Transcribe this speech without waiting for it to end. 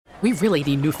We really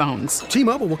need new phones.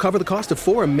 T-Mobile will cover the cost of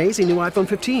 4 amazing new iPhone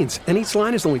 15s, and each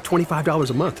line is only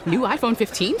 $25 a month. New iPhone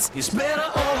 15s? It's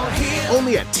better over here.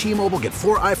 Only at T-Mobile, get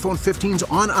 4 iPhone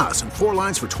 15s on us and 4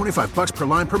 lines for $25 per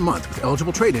line per month with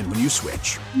eligible trade-in when you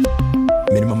switch.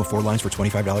 Minimum of 4 lines for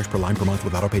 $25 per line per month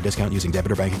with autopay discount using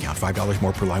debit or bank account. $5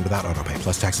 more per line without autopay,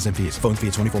 plus taxes and fees. Phone fee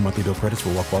at 24 monthly bill credits for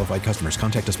well-qualified customers.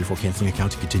 Contact us before canceling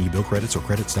account to continue bill credits or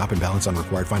credit stop and balance on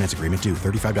required finance agreement due.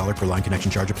 $35 per line connection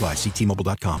charge applies. See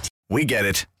T-Mobile.com. We get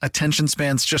it. Attention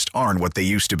spans just aren't what they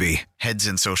used to be. Heads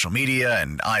in social media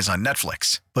and eyes on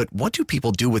Netflix. But what do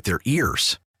people do with their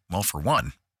ears? Well, for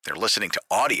one, they're listening to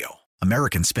audio.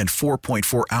 Americans spend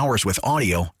 4.4 hours with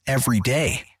audio every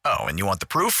day. Oh, and you want the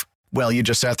proof? Well, you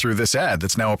just sat through this ad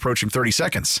that's now approaching 30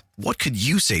 seconds. What could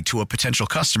you say to a potential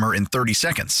customer in 30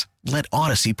 seconds? Let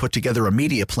Odyssey put together a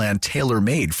media plan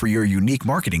tailor-made for your unique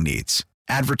marketing needs.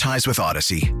 Advertise with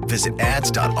Odyssey. Visit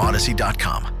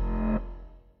ads.odyssey.com.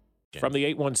 From the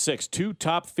 816, 2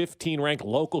 top 15 ranked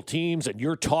local teams, and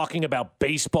you're talking about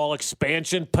baseball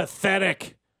expansion?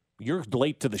 Pathetic. You're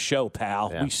late to the show,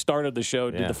 pal. Yeah. We started the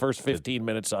show, did the first 15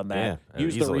 minutes on that.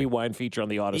 Use the rewind feature on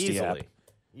the Odyssey app.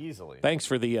 Easily. Thanks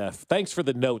for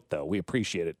the note, though. We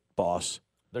appreciate it, boss.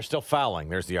 They're still fouling.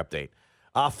 There's the update.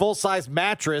 Full-size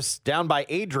mattress down by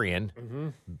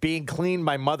Adrian, being cleaned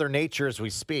by Mother Nature as we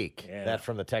speak. Yeah. That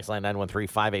from the text line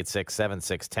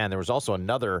 913-586-7610. There was also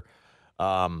another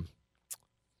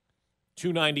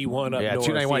 291 up north.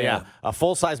 291, yeah. A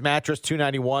full-size mattress,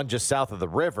 291, just south of the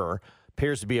river.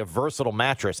 Appears to be a versatile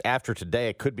mattress. After today,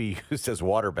 it could be used as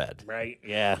waterbed. Right,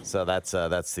 yeah. So that's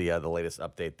the latest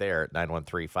update there at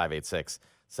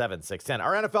 913-586-7610.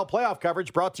 Our NFL playoff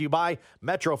coverage brought to you by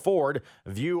Metro Ford.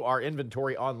 View our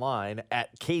inventory online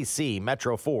at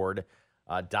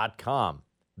kcmetroford.com.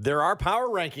 There are power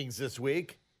rankings this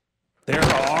week. There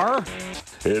are.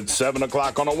 It's 7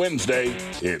 o'clock on a Wednesday.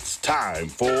 It's time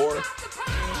for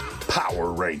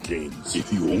Power Rankings.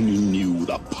 If you only knew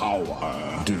the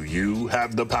power. Do you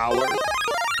have the power?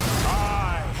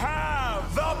 I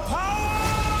have the power.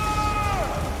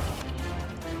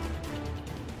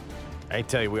 I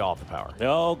tell you, we all have the power.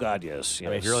 Oh God, yes. I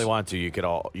mean, if you really want to, you could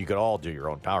all do your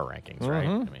own power rankings, right?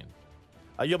 I mean,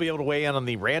 you'll be able to weigh in on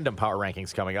the random power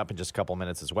rankings coming up in just a couple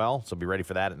minutes as well. So be ready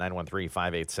for that at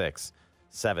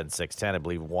 913-586-7610. I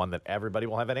believe one that everybody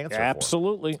will have an answer for.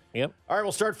 Absolutely. Yep. All right,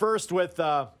 we'll start first with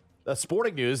the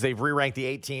sporting news. They've re-ranked the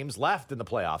 8 teams left in the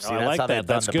playoffs. See, I that's like how that. they've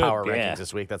done That's the good. power Yeah. rankings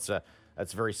this week. That's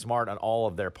very smart on all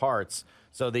of their parts.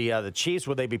 So the Chiefs,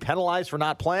 would they be penalized for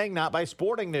not playing? Not by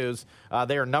Sporting News.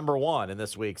 They are number 1 in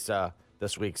this week's power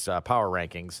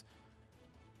rankings.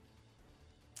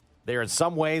 They are in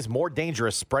some ways more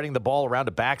dangerous spreading the ball around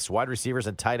to backs, wide receivers,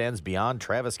 and tight ends beyond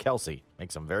Travis Kelce.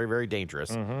 Makes them very, very dangerous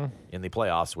in the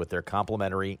playoffs with their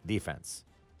complementary defense.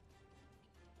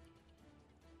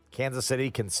 Kansas City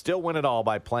can still win it all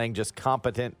by playing just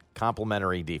competent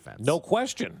complementary defense. No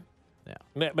question. Yeah.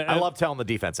 I love telling the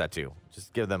defense that, too.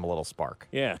 Just give them a little spark.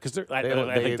 Yeah, because I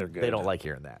think they're good. They don't like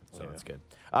hearing that, so it's good.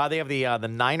 They have the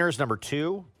Niners, number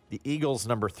 2, the Eagles,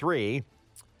 number 3,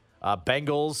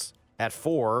 Bengals at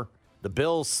 4. The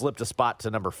Bills slipped a spot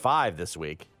to number 5 this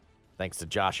week, thanks to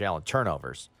Josh Allen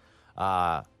turnovers.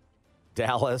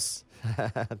 Dallas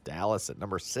at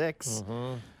number 6.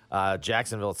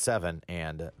 Jacksonville at 7,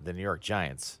 and the New York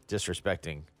Giants,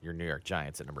 disrespecting your New York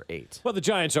Giants at number 8. Well, the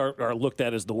Giants are looked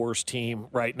at as the worst team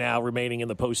right now remaining in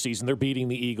the postseason. They're beating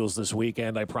the Eagles this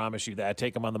weekend. I promise you that.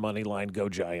 Take them on the money line. Go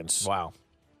Giants. Wow.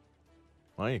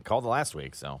 Well, you called it last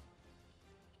week, so.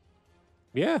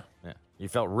 Yeah. You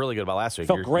felt really good about last week.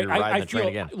 Felt great. You're riding the train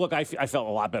again. Look, I felt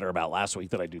a lot better about last week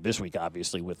than I do this week,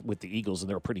 obviously, with the Eagles, and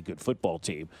they're a pretty good football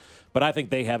team. But I think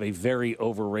they have a very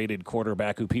overrated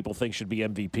quarterback who people think should be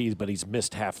MVPs, but he's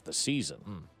missed half the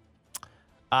season.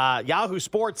 Yahoo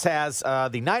Sports has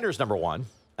the Niners number 1,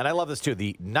 and I love this too.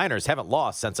 The Niners haven't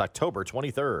lost since October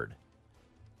 23rd.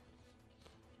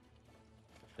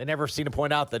 They never seem to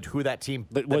point out who that team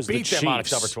that beat them on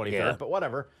October 23rd, but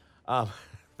whatever.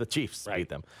 The Chiefs beat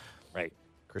them. Right.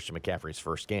 Christian McCaffrey's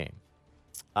first game.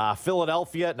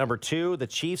 Philadelphia at number 2, the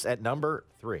Chiefs at number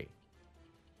 3.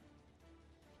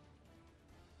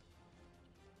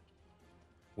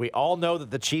 We all know that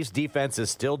the Chiefs' defense is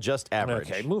still just average.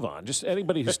 Okay, move on. Just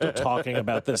anybody who's still talking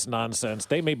about this nonsense,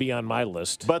 they may be on my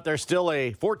list. But they're still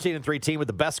a 14-3 team with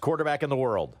the best quarterback in the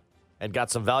world and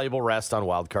got some valuable rest on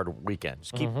Wild Card weekend.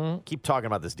 Just keep talking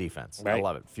about this defense. Right. I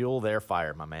love it. Fuel their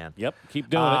fire, my man. Yep, keep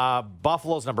doing it.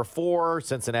 Buffalo's number 4,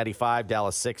 Cincinnati 5,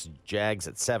 Dallas 6, Jags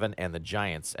at 7, and the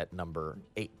Giants at number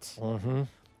 8.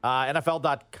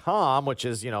 NFL.com, which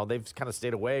is, they've kind of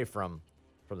stayed away from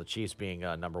the Chiefs being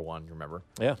number 1, remember?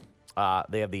 Yeah.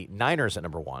 They have the Niners at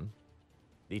number 1.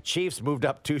 The Chiefs moved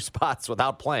up 2 spots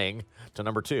without playing to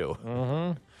number 2.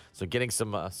 Mm-hmm. So getting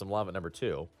some love at number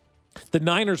 2. The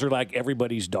Niners are like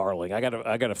everybody's darling. I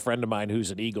got a friend of mine who's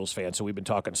an Eagles fan, so we've been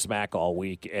talking smack all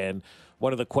week. And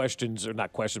one of the questions, or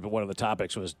not questions, but one of the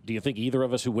topics was, do you think either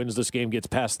of us who wins this game gets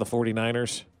past the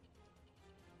 49ers?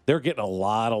 They're getting a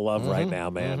lot of love right now,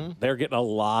 man. They're getting a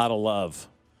lot of love.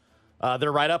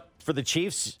 They're right up for the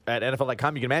Chiefs at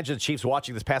NFL.com. You can imagine the Chiefs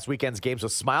watching this past weekend's games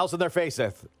with smiles on their face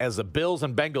as the Bills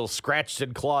and Bengals scratched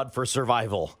and clawed for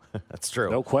survival. That's true.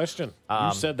 No question.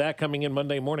 You said that coming in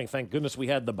Monday morning. Thank goodness we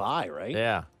had the bye, right?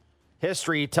 Yeah.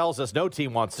 History tells us no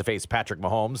team wants to face Patrick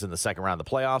Mahomes in the second round of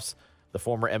the playoffs. The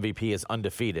former MVP is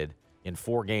undefeated in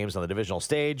 4 games on the divisional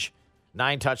stage.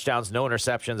 9 touchdowns, no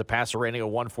interceptions, a passer rating of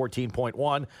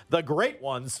 114.1. The great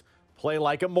ones play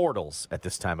like immortals at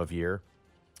this time of year.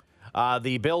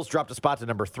 The Bills dropped a spot to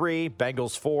number 3,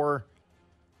 Bengals 4,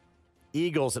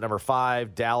 Eagles at number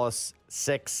 5, Dallas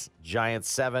 6, Giants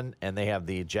 7, and they have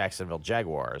the Jacksonville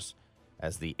Jaguars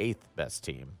as the 8th best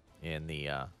team in the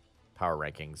power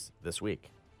rankings this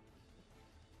week.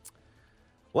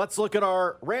 Let's look at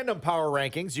our random power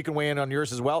rankings. You can weigh in on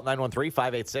yours as well,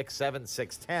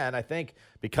 913-586-7610. I think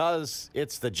because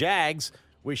it's the Jags,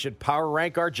 we should power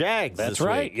rank our Jags That's this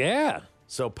right, week. yeah.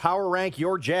 So power rank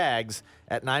your Jags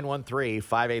at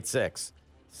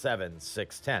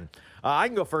 913-586-7610. I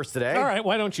can go first today. All right,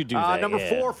 why don't you do that? Number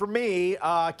 4 for me,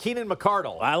 Keenan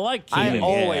McCardle. I like Keenan. I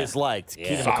always liked Yeah.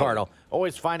 Keenan McCardle.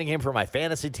 Always finding him for my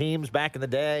fantasy teams back in the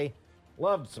day.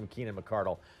 Loved some Keenan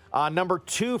McCardle. Number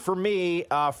 2 for me,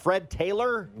 Fred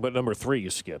Taylor. But number 3 you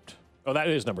skipped. Oh, that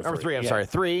is number 3. Number 3, I'm sorry.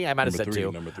 3, I might have said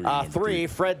 2. Number 3,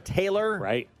 Fred Taylor.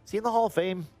 Right. Is he in the Hall of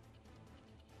Fame?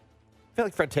 I feel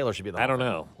like Fred Taylor should be in the Hall I don't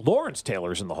know. Lawrence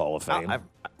Taylor's in the Hall of Fame.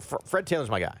 Fred Taylor's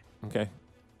my guy. Okay.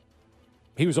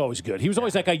 He was always good. He was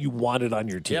always that guy you wanted on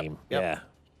your team. Yep. Yeah.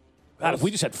 God, if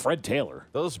we just had Fred Taylor.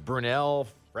 Those Brunell,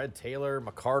 Fred Taylor,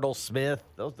 McCardle, Smith,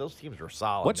 those teams were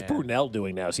solid. What's man. Brunell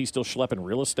doing now? Is he still schlepping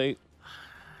real estate?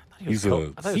 He's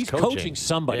He's coaching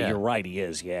somebody. Yeah. You're right, he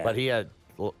is, yeah. But he had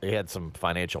some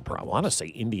financial I problems. want to say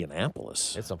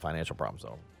Indianapolis. It's some financial problems,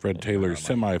 though. Fred Taylor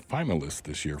semifinalist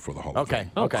this year for the Hall of Fame.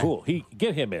 Oh, Okay. cool.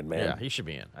 Get him in, man. Yeah, he should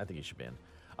be in. I think he should be in.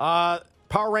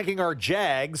 Power ranking our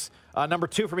Jags. Number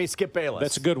 2 for me, Skip Bayless.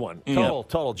 That's a good one.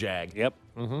 Total Jag. Yep.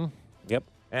 Mm-hmm. Yep.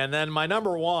 And then my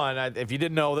number 1, if you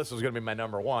didn't know this was going to be my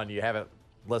number 1, you haven't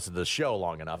listened to the show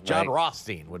long enough. John Right.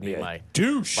 Rothstein would be Yeah. my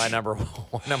douche. my number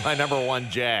 1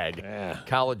 Jag. Yeah.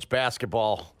 College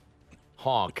basketball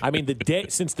honk. I mean,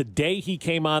 since the day he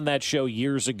came on that show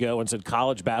years ago and said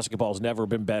college basketball has never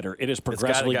been better, it has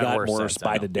progressively gotten worse since,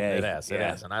 by I the know. day. It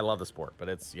has, and I love the sport, but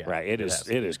it's right. It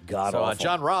is god So awful.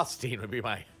 John Rothstein would be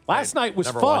my Last night was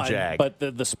number 1 fun, Jag. but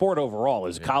the sport overall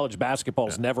is college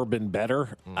basketball's never been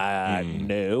better.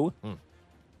 No.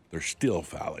 They're still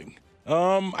fouling.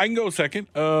 I can go second.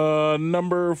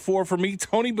 Number 4 for me,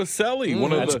 Tony Baselli.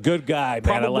 One of That's the a good guy, man.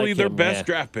 probably I like their him, best yeah.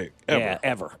 draft pick ever. Yeah,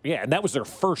 ever. Yeah, and that was their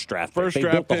first draft pick. First They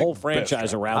draft built the pick, whole best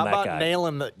franchise draft. around How that about guy.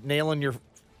 nailing your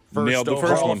first Nailed the overall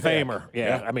first Hall one. of Famer.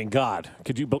 Yeah. I mean, God,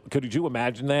 could you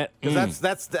imagine that? Because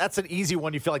that's an easy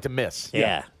one you feel like to miss.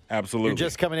 Yeah. Absolutely. You're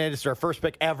just coming in, it's our first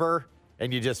pick ever,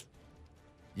 and you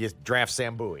draft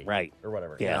Sam Bowie. Right. Or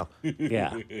whatever. Yeah. You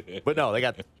know? Yeah. But no, they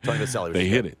got Tony Baselli. which They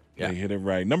is hit good. it. Yeah. They hit it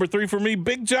right. Number 3 for me,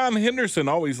 Big John Henderson.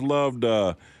 Always loved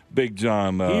Big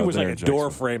John. He was there like a in door Jacksonville.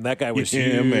 frame. That guy was Yeah,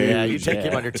 huge. man. Yeah, you take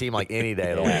him on your team like any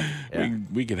day of the week. Yeah.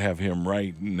 We could have him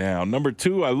right now. Number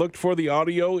 2, I looked for the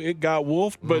audio. It got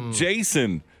wolfed, but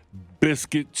Jason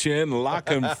Biscuit Chin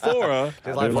Lockenfora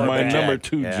Just like is for a my Jag. number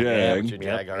 2 Yeah, Jag. your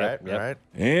Jag. All right. Yep. All right.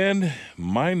 And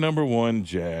my number 1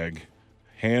 Jag,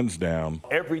 hands down.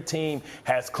 Every team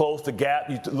has closed the gap.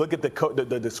 You look at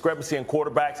the discrepancy in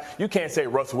quarterbacks. You can't say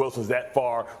Russell Wilson's that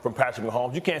far from Patrick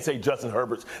Mahomes. You can't say Justin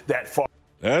Herbert's that far.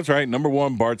 That's right. Number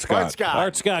 1, Bart Scott.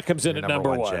 Art Scott comes in Your at number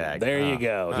number 1. one Jag. There you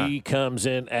go. He comes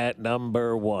in at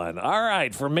number 1. All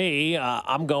right, for me,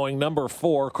 I'm going number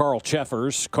 4, Carl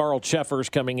Cheffers. Carl Cheffers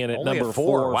coming in at Only number at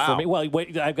 4. 4 Wow. for me. Well,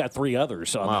 wait, I've got 3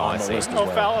 others on I the see. list as No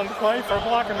well. foul on the play for a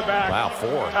block in the back. Wow, 4.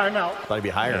 Timeout. Thought he'd be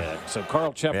higher. Yeah, so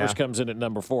Carl Cheffers Yeah. comes in at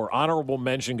number 4. Honorable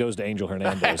mention goes to Angel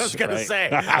Hernandez. I was going right? to say,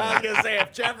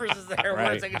 if Jeffers is there,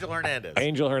 what's Angel Hernandez?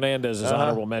 Angel Hernandez is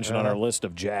honorable mention on our list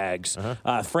of Jags.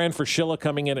 Fran Fraschilla comes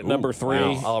coming in at number 3.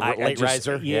 Wow. Late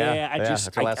riser. Yeah, I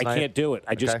last night? can't do it.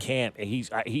 I just can't.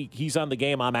 He's on the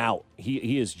game. I'm out.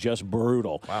 He is just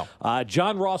brutal. Wow.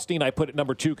 John Rothstein, I put at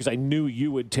number 2 because I knew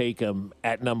you would take him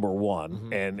at number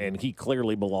 1, and he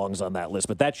clearly belongs on that list.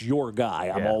 But that's your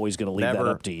guy. I'm always going to leave that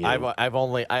up to you. I've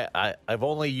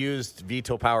only used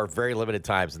veto power very limited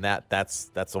times, and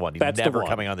that's the one. He's never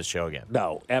coming on the show again.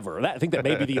 No, ever. I think that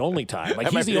may be the only time. Like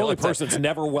he's the only person that's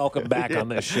never welcome back on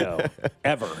this show,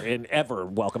 ever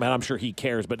welcome. And I'm sure he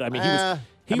cares, but I mean,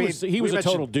 he was a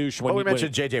total douche when we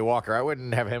mentioned J.J. Walker. I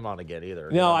wouldn't have him on again either.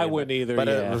 No, I wouldn't either. But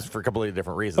it was for completely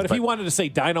different reasons. But if he wanted to say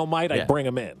Dynamite, I'd bring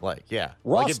him in.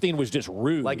 Rothstein was just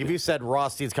rude. Like if you said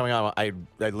Rothstein's coming on, I'd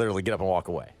literally get up and walk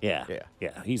away. Yeah,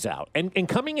 he's out. And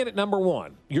coming in at number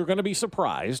 1, you're going to be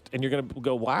surprised, and you're going to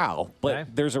go, wow,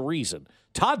 but there's a reason.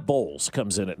 Todd Bowles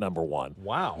comes in at number 1.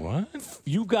 Wow. What?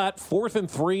 You got 4th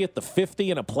and 3 at the 50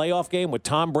 in a playoff game with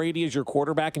Tom Brady as your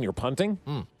quarterback and you're punting?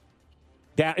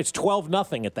 It's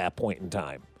 12-0 at that point in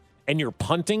time. And you're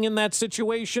punting in that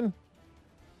situation?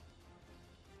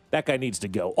 That guy needs to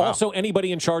go. Wow. Also,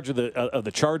 anybody in charge of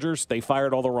the Chargers, they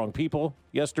fired all the wrong people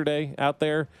yesterday out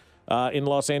there in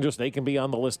Los Angeles. They can be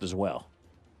on the list as well.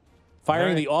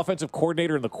 Firing the offensive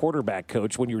coordinator and the quarterback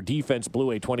coach when your defense blew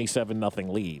a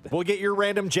 27-0 lead. We'll get your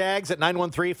random Jags at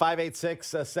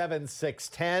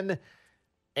 913-586-7610.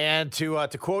 And to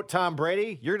quote Tom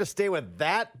Brady, you're to stay with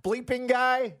that bleeping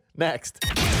guy next.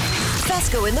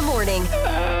 Fesco in the morning.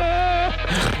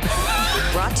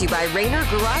 Brought to you by Rainer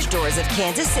Garage Doors of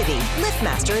Kansas City.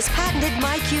 LiftMaster has patented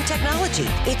MyQ technology.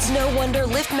 It's no wonder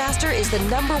LiftMaster is the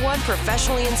 #1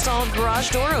 professionally installed garage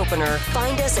door opener.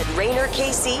 Find us at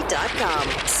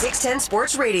RainerKC.com. 610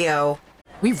 Sports Radio.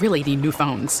 We really need new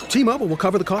phones. T-Mobile will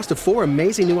cover the cost of 4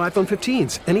 amazing new iPhone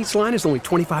 15s, and each line is only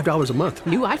 $25 a month.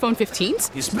 New iPhone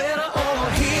 15s? It's better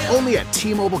over here. Only at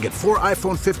T-Mobile, get 4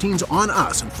 iPhone 15s on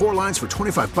us and 4 lines for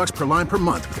 $25 per line per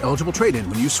month with eligible trade-in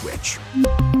when you switch.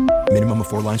 Minimum of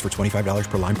 4 lines for $25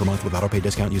 per line per month with autopay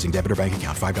discount using debit or bank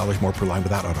account. $5 more per line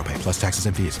without autopay, plus taxes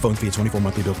and fees. Phone fee at 24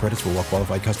 monthly bill credits for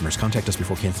well-qualified customers. Contact us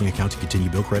before canceling account to continue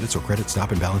bill credits or credit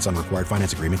stop and balance on required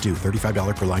finance agreement due.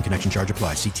 $35 per line connection charge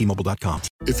applies. See T-Mobile.com.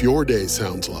 If your day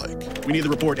sounds like we need the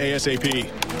report ASAP,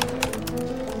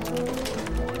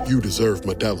 you deserve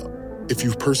Modelo. If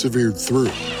you've persevered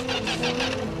through,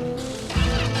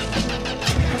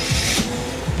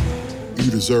 you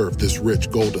deserve this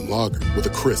rich golden lager with a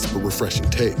crisp but refreshing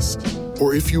taste.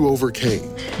 Or if you overcame. 2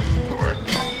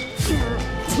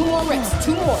 more reps,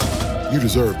 2 more. You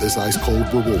deserve this ice-cold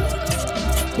reward.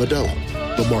 Modelo,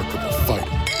 the Markable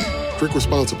Fighter. Drink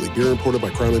responsibly. Beer imported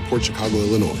by Crown Port Chicago,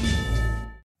 Illinois.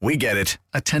 We get it.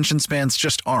 Attention spans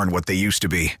just aren't what they used to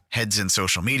be. Heads in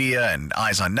social media and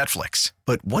eyes on Netflix.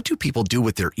 But what do people do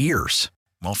with their ears?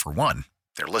 Well, for one,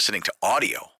 they're listening to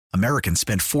audio. Americans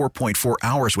spend 4.4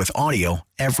 hours with audio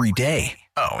every day.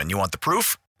 Oh, and you want the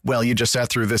proof? Well, you just sat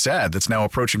through this ad that's now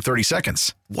approaching 30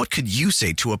 seconds. What could you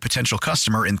say to a potential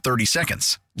customer in 30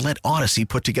 seconds? Let Odyssey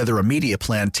put together a media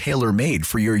plan tailor-made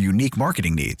for your unique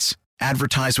marketing needs.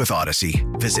 Advertise with Odyssey.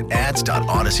 Visit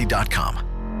ads.odyssey.com.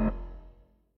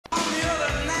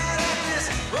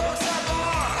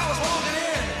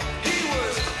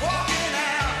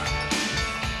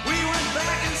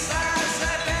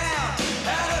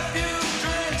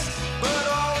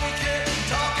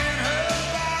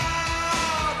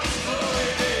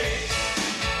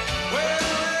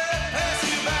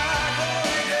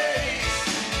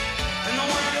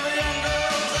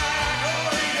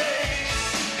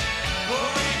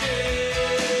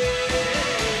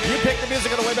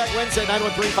 Music on the way back Wednesday,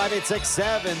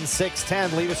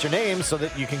 913-586-7610. Leave us your name so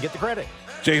that you can get the credit.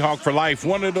 Jayhawk for life.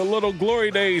 One of the little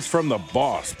glory days from the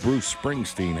boss, Bruce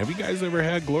Springsteen. Have you guys ever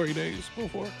had glory days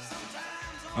before?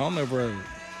 I don't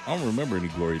remember any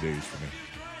glory days for me.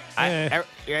 I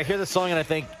hear the song and I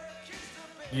think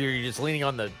you're just leaning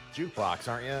on the jukebox,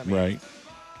 aren't you? Right.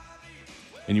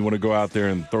 And you want to go out there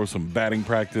and throw some batting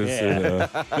practice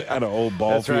at an old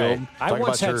ball field. Right. I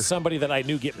once had somebody that I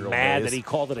knew get mad that he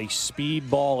called it a speed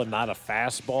ball and not a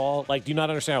fastball. Like, do you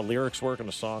not understand how lyrics work in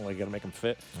a song? Like, you got to make them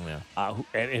fit. Yeah.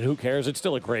 And who cares? It's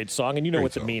still a great song, and you know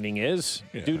what the meaning is.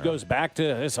 Yeah, Dude goes back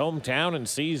to his hometown and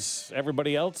sees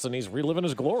everybody else, and he's reliving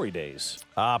his glory days.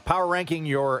 Power ranking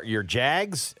your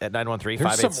Jags at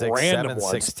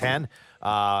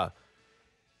 913-586-7610.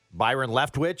 Byron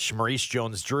Leftwich, Maurice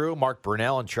Jones-Drew, Mark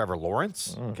Brunell, and Trevor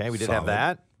Lawrence. Okay, we did have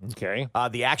that. Okay.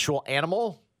 The actual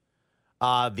animal,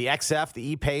 the XF,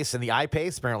 the E-Pace, and the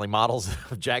I-Pace, apparently models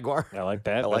of Jaguar. I like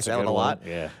that. I like that one a lot.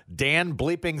 Yeah. Dan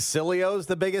Bleeping Cilio's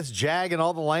the biggest Jag in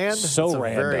all the land. So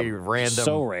random. Very random.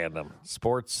 So random.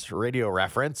 Sports radio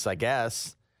reference, I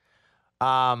guess.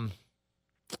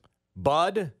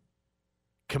 Bud,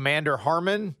 Commander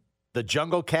Harmon, the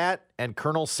Jungle Cat, and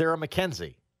Colonel Sarah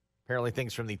McKenzie. Apparently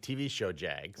things from the TV show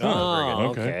Jags.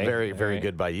 Oh, very good. okay. Very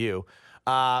good by you.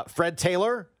 Fred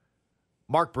Taylor,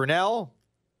 Mark Brunell,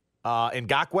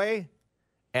 Ngakwe,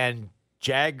 and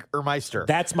Jagermeister.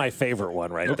 That's my favorite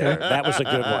one right there. That was a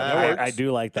good one. I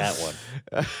do like that one.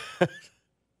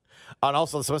 And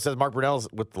also, someone says Mark Brunell's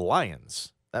with the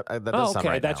Lions. That does sound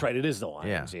right. That's now. right. It is the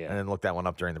Lions. Yeah. I didn't look that one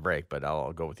up during the break, but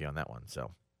I'll go with you on that one. So,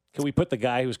 can we put the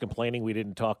guy who's complaining we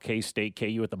didn't talk K-State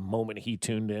KU at the moment he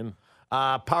tuned in?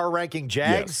 Power ranking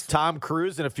Jags, Yes. Tom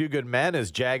Cruise and a few good men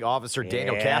as Jag officer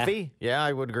Daniel Yeah. Caffey. Yeah,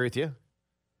 I would agree with you.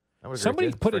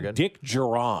 Somebody put a Dick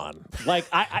Geron. Like,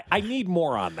 I need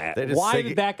more on that. They just Why think-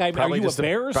 did that guy? Are probably you a just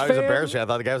Bears probably fan? was a Bears fan. I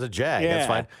thought the guy was a Jag. Yeah. That's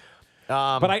fine.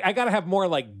 But I got to have more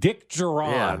like Dick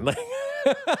Geron.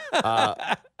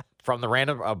 From the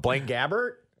random Blaine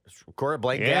Gabbert,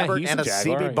 Blaine Yeah, Gabbert, he's and a a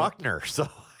Jaguar, CB yeah. Buckner. So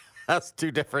that's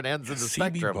two different ends of the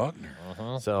spectrum.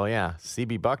 Buckner. So yeah,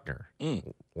 CB Buckner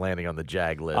landing on the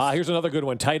Jag list. Here's another good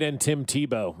one. Tight end Tim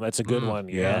Tebow. That's a good one.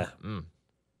 Yeah.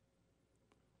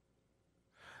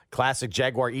 Classic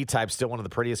Jaguar E-Type, still one of the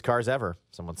prettiest cars ever,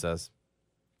 someone says.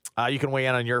 You can weigh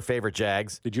in on your favorite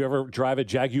Jags. Did you ever drive a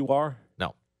Jaguar?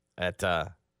 No. At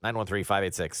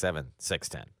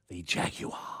 913-586-7610. The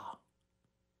Jaguar.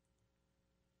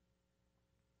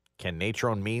 Can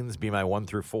Natrone Means be my 1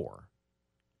 through 4?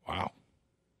 Wow.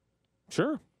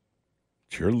 Sure.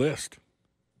 It's your list.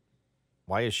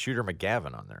 Why is Shooter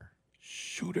McGavin on there?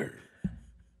 Shooter.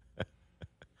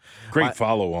 Great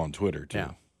follow on Twitter, too.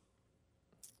 Yeah.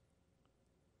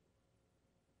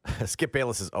 Skip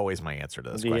Bayless is always my answer to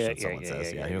this question, someone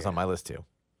says. Yeah, he was on my list, too.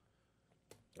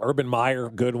 Urban Meyer,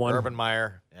 good one. Urban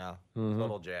Meyer, yeah.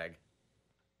 Total Jag.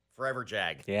 Forever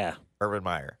Jag. Yeah. Urban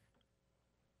Meyer.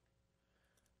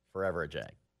 Forever a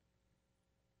Jag.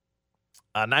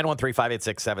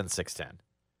 913-586-7610.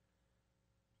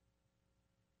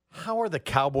 How are the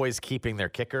Cowboys keeping their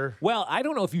kicker? Well, I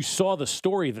don't know if you saw the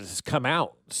story that has come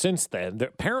out since then.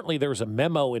 Apparently, there was a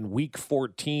memo in Week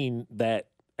 14 that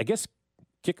I guess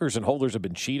kickers and holders have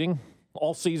been cheating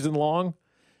all season long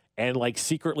and like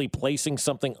secretly placing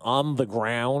something on the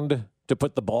ground to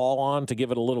put the ball on to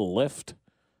give it a little lift.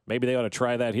 Maybe they ought to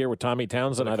try that here with Tommy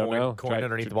Townsend. I don't know. Coin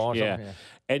underneath the ball or yeah. something? Yeah.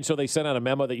 And so they sent out a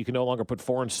memo that you can no longer put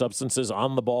foreign substances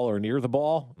on the ball or near the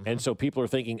ball. And so people are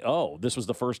thinking, oh, this was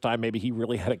the first time maybe he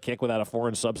really had a kick without a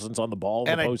foreign substance on the ball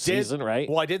in the postseason, right?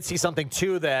 Well, I did see something,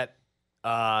 too, that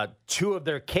 2 of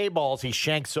their K-balls he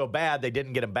shanked so bad they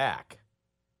didn't get him back.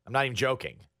 I'm not even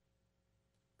joking.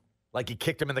 Like he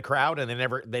kicked them in the crowd and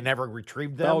they never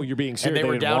retrieved them. Oh, you're being serious. And they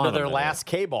were didn't down to want their them last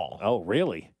K-ball. Oh,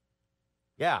 really?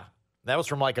 Yeah. That was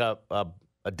from like a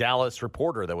Dallas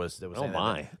reporter that was Oh, saying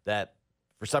my. that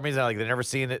for some reason like they never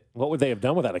seen it. What would they have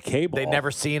done without a cable? They'd never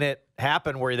seen it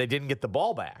happen where they didn't get the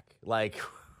ball back. Like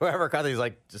whoever caught it, he's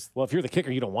like just Well, if you're the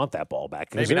kicker, you don't want that ball back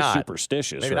because maybe they're not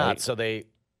superstitious. Maybe right? not. So they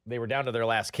were down to their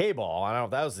last K-ball. I don't know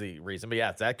if that was the reason, but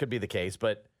yeah, that could be the case.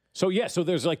 But So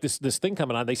there's like this thing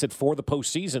coming on. They said for the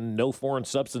postseason, no foreign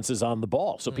substances on the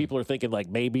ball. So people are thinking like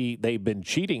maybe they've been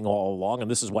cheating all along, and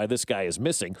this is why this guy is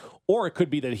missing. Or it could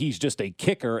be that he's just a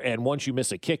kicker, and once you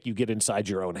miss a kick, you get inside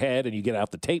your own head and you get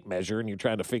out the tape measure and you're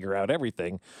trying to figure out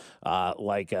everything,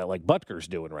 like Butker's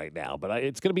doing right now. But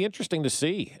it's going to be interesting to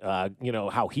see,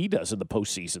 how he does in the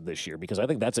postseason this year because I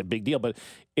think that's a big deal. But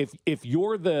if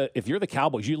you're the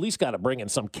Cowboys, you at least got to bring in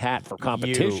some cat for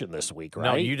competition this week, right?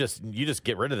 no, you just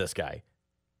get rid of this guy.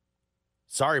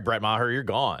 Sorry, Brett Maher, you're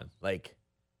gone. Like,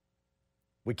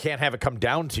 we can't have it come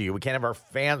down to you. We can't have our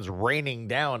fans raining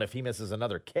down if he misses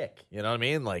another kick. You know what I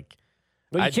mean? Like,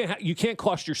 But you can't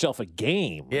cost yourself a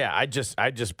game. yeah, I just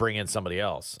bring in somebody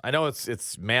else. I know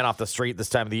it's man off the street this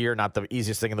time of the year, not the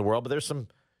easiest thing in the world, but there's some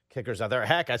kickers out there.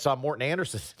 Heck, I saw Morton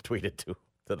Anderson tweeted to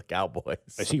the Cowboys.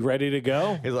 Is he ready to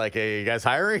go? He's like, hey, you guys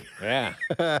hiring? Yeah.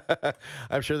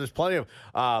 I'm sure there's plenty of.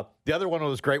 The other one that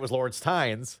was great was Lawrence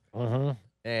Tynes. Mm-hmm.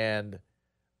 And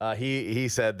he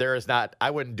said there is not.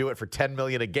 I wouldn't do it for $10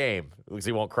 million a game because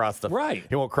he won't cross the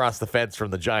He won't cross the fence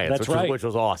from the Giants. That's which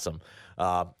was awesome.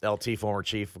 LT, former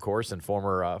Chief, of course, and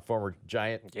former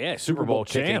Giant. Yeah, Super Bowl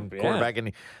kicking champ, quarterback,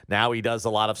 and now he does a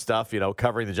lot of stuff.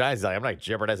 Covering the Giants. He's like, I'm not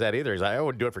jeopardize that either. He's like, I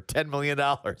wouldn't do it for $10 million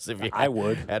if you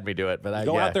had me do it. But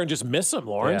Go out there and just miss him,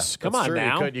 Lawrence. Yeah, Come that's on true.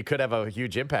 now. You could have a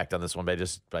huge impact on this one by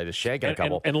just shanking a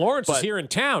couple. And Lawrence is But- here in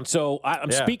town, so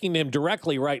I'm speaking to him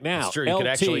directly right now. It's true. You LT, could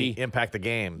actually impact the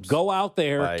games. go out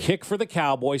there, by- kick for the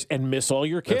Cowboys, and miss all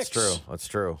your kicks. That's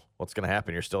true. What's going to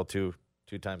happen? You're still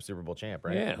two-time Super Bowl champ,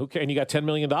 right? Yeah, and you got $10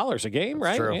 million a game,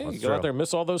 right? true. Yeah, That's you go true. out there and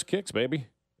miss all those kicks, baby.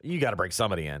 You got to bring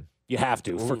somebody in. You have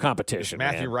to for competition. Is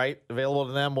Matthew man. Wright available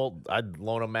to them? Well, I'd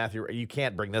loan him Matthew. You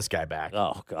can't bring this guy back.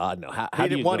 Oh God, no. How he do you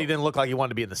didn't, one, he didn't look like he wanted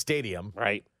to be in the stadium,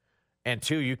 right? And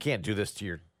two, you can't do this to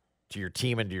your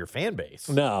team and to your fan base.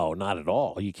 No, not at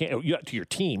all. You can't. To your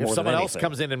team. If more someone than else anything.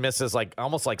 comes in and misses,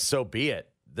 almost like so be it.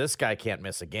 This guy can't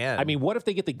miss again. I mean, what if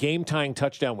they get the game-tying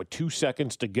touchdown with 2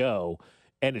 seconds to go,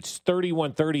 and it's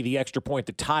 31-30, the extra point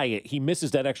to tie it? He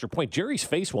misses that extra point. Jerry's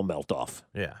face will melt off.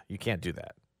 Yeah, you can't do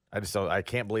that. I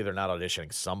can't believe they're not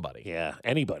auditioning somebody. Yeah,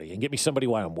 anybody. And get me somebody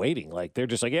while I'm waiting. Like, they're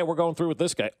just like, yeah, we're going through with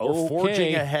this guy. We're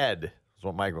forging Okay. ahead. Is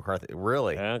what Mike McCarthy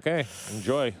really. Okay,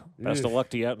 enjoy. Best of luck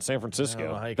to you out in San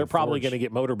Francisco. how you They're can probably forge. going to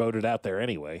get motorboated out there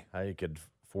anyway. How you could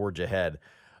forge ahead.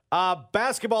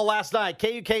 Basketball last night,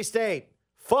 KU State.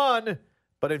 Fun,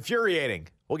 but infuriating.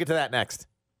 We'll get to that next.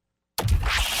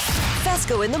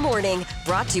 Fesco in the Morning,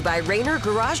 brought to you by Rainer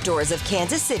Garage Doors of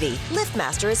Kansas City.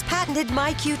 LiftMaster has patented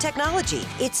MyQ technology.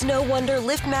 It's no wonder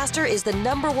LiftMaster is the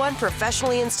 #1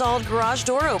 professionally installed garage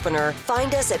door opener.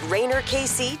 Find us at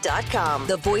RainerKC.com.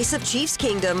 The voice of Chiefs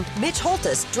Kingdom, Mitch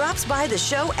Holtus, drops by the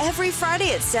show every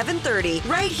Friday at 7:30,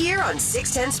 right here on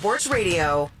 610 Sports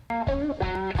Radio.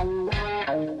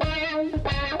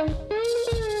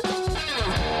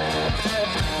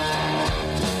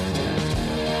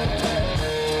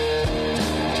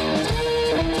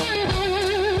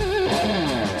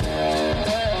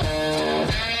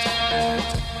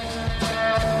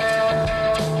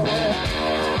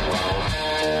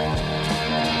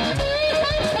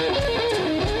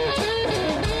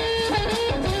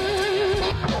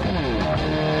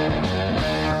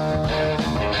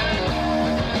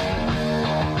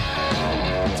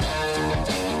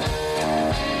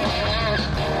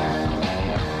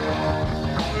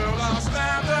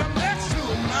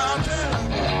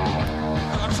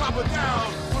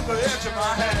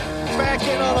 Back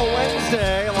in on a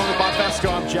Wednesday, along with Bob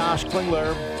Fesco, I'm Josh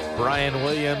Klingler. Brian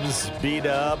Williams,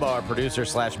 B-Dub, our producer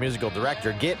 / musical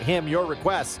director. Get him your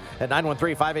requests at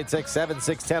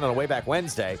 913-586-7610 on a Way Back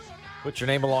Wednesday. Put your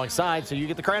name alongside so you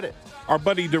get the credit. Our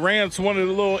buddy Durant's wanted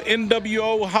a little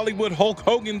NWO Hollywood Hulk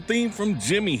Hogan theme from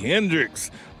Jimi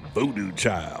Hendrix, Voodoo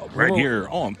Child, right here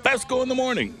on Fesco in the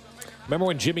Morning. Remember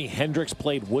when Jimi Hendrix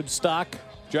played Woodstock,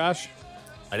 Josh?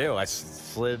 I do. I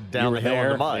slid down You the were hill in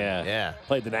there? the mud. Yeah.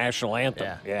 Played the national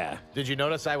anthem. Yeah. Did you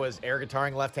notice I was air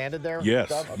guitarring left-handed there? Yes,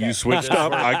 Dub? you switched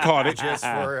up. I caught it. Just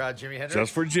for Jimi Hendrix?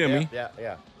 Just for Jimmy.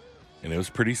 Yeah. And it was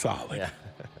pretty solid. Yeah.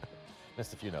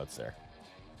 Missed a few notes there.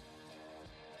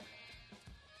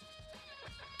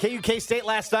 KU State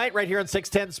last night, right here on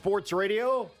 610 Sports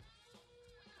Radio.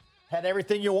 Had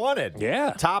everything you wanted.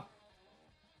 Yeah. Top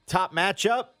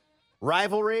matchup,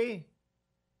 rivalry,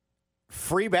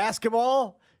 free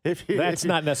basketball. That's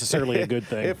not necessarily a good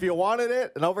thing. If you wanted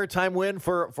it, an overtime win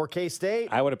for K-State.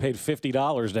 I would have paid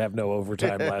 $50 to have no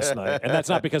overtime last night. And that's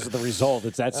not because of the result.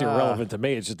 That's irrelevant to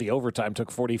me. It's just the overtime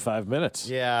took 45 minutes.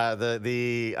 Yeah,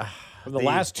 From the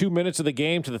last 2 minutes of the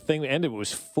game to the thing that ended, it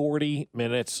was 40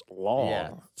 minutes long. Yeah,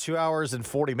 2 hours and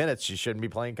 40 minutes. You shouldn't be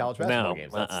playing college basketball No,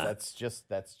 games.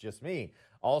 That's just me.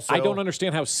 Also, I don't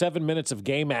understand how 7 minutes of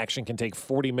game action can take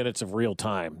 40 minutes of real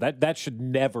time. That should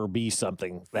never be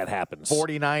something that happens.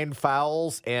 49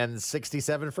 fouls and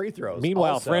 67 free throws.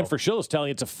 Meanwhile, Also, Fran Fraschilla is telling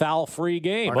you it's a foul-free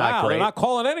game. Are not Wow, great. they're not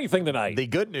calling anything tonight. The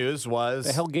good news was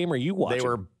the hell game are you watching? they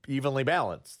were evenly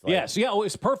balanced. Yes, yeah, it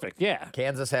was perfect. Yeah,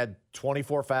 Kansas had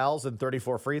 24 fouls and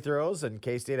 34 free throws, and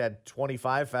K-State had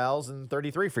 25 fouls and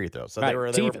 33 free throws. So Right, they were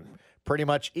it's even. pretty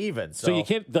much even. So you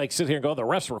can't sit here and go, the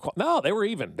refs were no, they were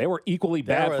even. They were equally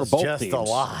there bad was for both just teams. a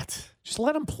lot. Just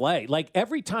let them play. Like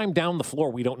every time down the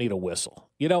floor, we don't need a whistle.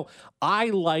 You know, I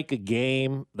like a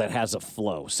game that has a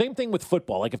flow. Same thing with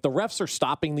football. Like if the refs are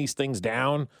stopping these things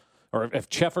down, or if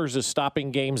Cheffers is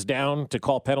stopping games down to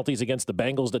call penalties against the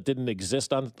Bengals that didn't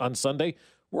exist on Sunday,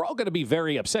 we're all going to be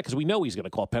very upset because we know he's going to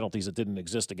call penalties that didn't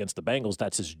exist against the Bengals.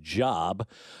 That's his job.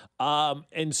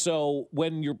 And so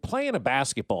when you're playing a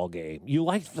basketball game, you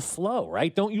like the flow,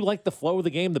 right? Don't you like the flow of the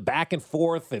game, the back and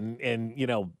forth, and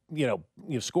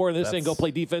you score this and go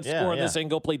play defense, score on this and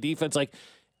go play defense,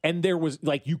 And there was,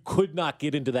 you could not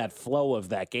get into that flow of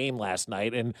that game last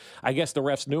night. And I guess the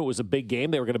refs knew it was a big game.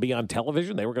 They were going to be on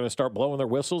television. They were going to start blowing their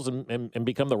whistles and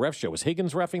become the ref show. Was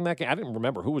Higgins reffing that game? I didn't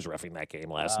remember who was reffing that game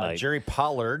last night. Jerry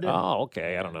Pollard. Oh,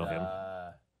 okay. I don't know him.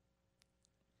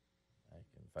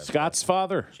 Scott's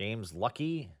father. James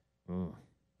Lucky. Mm.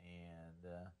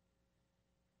 And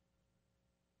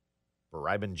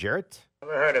Baribin Jarrett.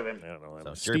 Never heard of him. I don't know him.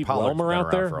 So Steve Jerry Pollard's Wilmer been out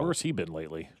around there? for a- Where's he been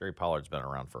lately? Jerry Pollard's been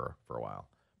around for a while.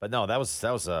 But no, that was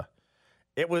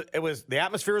it was the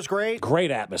atmosphere was great.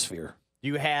 Great atmosphere.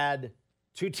 You had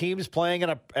two teams playing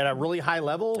at a really high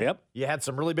level. Yep. You had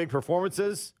some really big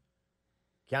performances.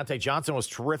 Keontae Johnson was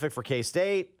terrific for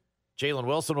K-State. Jalen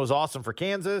Wilson was awesome for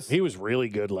Kansas. He was really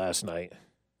good last night.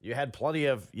 You had plenty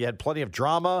of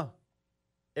drama.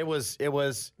 It was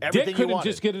everything Dick you couldn't wanted.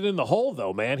 just get it in the hole,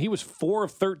 though, man. He was 4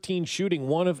 of 13 shooting,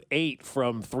 1 of 8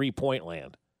 from three-point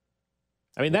land.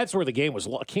 I mean, that's where the game was.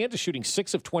 Kansas shooting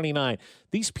 6 of 29.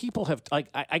 These people have, like,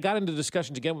 I got into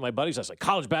discussions again with my buddies. I was like,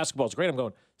 college basketball is great. I'm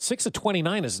going, 6 of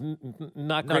 29 is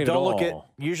not great at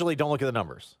all. Usually don't look at the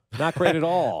numbers. Not great at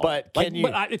all. But can you?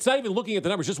 But it's not even looking at the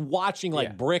numbers, just watching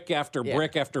brick after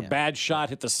brick after bad shot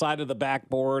hit the side of the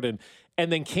backboard.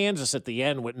 And then Kansas at the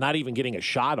end with not even getting a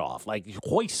shot off. Like,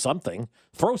 hoist something,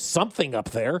 throw something up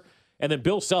there. And then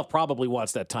Bill Self probably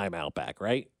wants that timeout back,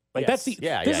 right? Like Yes. this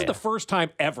Yeah. is the first time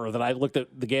ever that I looked at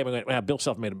the game and went, man, Bill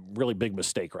Self made a really big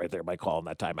mistake right there by calling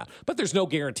that timeout. But there's no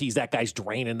guarantees that guy's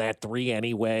draining that three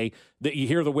anyway. That you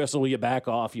hear the whistle, you back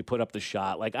off, you put up the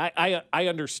shot. Like I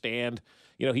understand,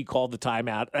 he called the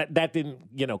timeout. That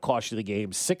didn't, cost you the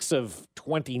game. 6 of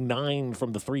 29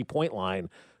 from the 3-point line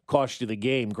cost you the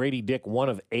game. Grady Dick 1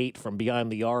 of 8 from beyond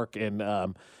the arc, and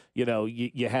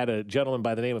you had a gentleman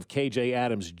by the name of KJ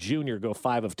Adams Jr. go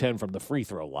 5 of 10 from the free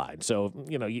throw line. So,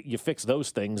 you fix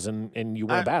those things and you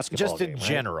win a basketball game. Just in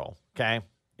general, okay?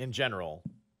 In general.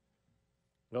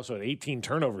 We also had 18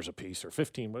 turnovers apiece, or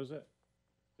 15. What is that?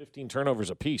 15 turnovers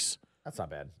apiece. That's not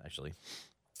bad, actually.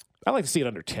 I like to see it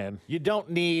under 10. You don't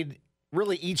need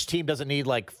really. Each team doesn't need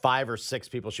like 5 or 6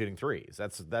 people shooting threes.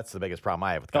 That's the biggest problem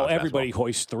I have with college everybody basketball.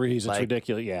 hoists threes. It's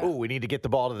ridiculous. Yeah. Oh, we need to get the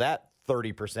ball to that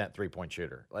 30% 3-point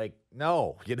shooter. Like,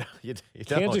 no, you don't.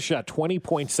 Kansas shot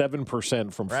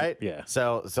 20.7% from right. Yeah.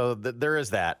 So there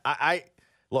is that.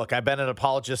 Look. I've been an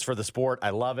apologist for the sport. I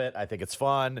love it. I think it's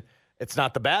fun. It's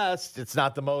not the best. It's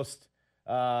not the most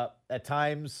at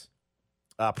times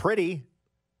pretty.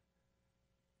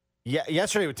 Yeah,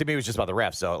 yesterday to me was just about the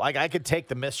refs. So, like, I could take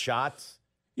the missed shots.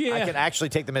 Yeah, I can actually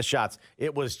take the missed shots.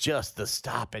 It was just the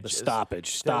stoppage.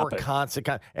 There were constant.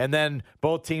 And then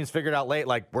both teams figured out late,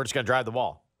 like, we're just going to drive the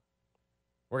ball.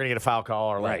 We're going to get a foul call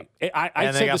or right.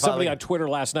 I said to somebody on Twitter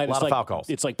last night, it's like foul calls.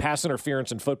 It's like pass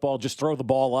interference in football. Just throw the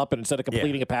ball up, and instead of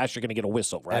completing a pass, you're going to get a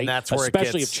whistle, right? And that's where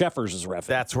especially if Cheffers is reffing.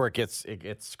 That's where it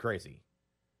gets crazy.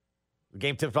 The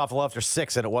game tipped off a little after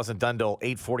 6, and it wasn't done till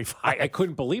 8:45. I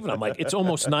couldn't believe it. I'm like, it's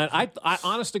almost 9. I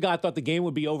honest to God thought the game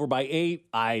would be over by 8.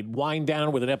 I'd wind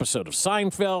down with an episode of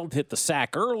Seinfeld, hit the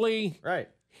sack early. Right.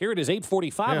 Here it is,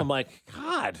 8:45. Yeah. I'm like,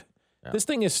 God, this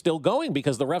thing is still going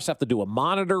because the refs have to do a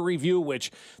monitor review,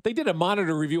 which they did a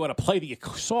monitor review on a play that you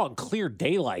saw in clear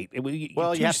daylight. You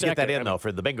have to get that in, though,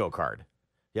 for the bingo card.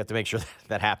 You have to make sure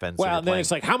that happens. Well, then it's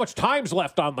like, how much time's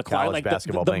left on the clock? Like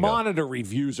the monitor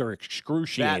reviews are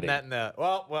excruciating.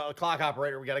 Well, clock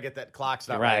operator, we got to get that clock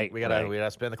stopped. Right. We got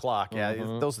to spin the clock. Yeah,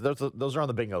 those are on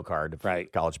the bingo card.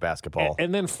 Right. College basketball.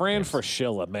 And then Fran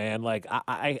Fraschilla, man, like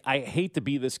I hate to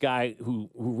be this guy who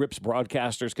rips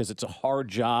broadcasters because it's a hard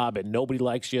job and nobody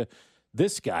likes you.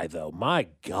 This guy, though, my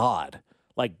God.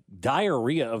 Like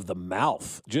diarrhea of the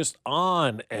mouth, just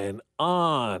on and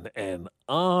on and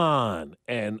on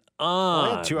and on.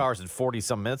 Well, I had 2 hours and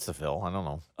 40-some minutes to fill. I don't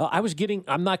know.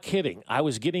 I'm not kidding. I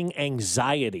was getting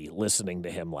anxiety listening to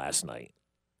him last night.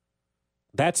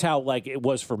 That's how, like, it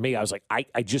was for me. I was like,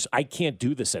 I can't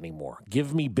do this anymore.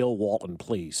 Give me Bill Walton,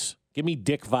 please. Give me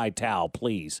Dick Vitale,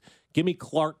 please. Give me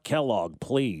Clark Kellogg,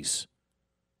 please.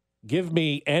 Give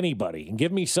me anybody. And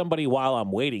give me somebody while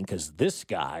I'm waiting, because this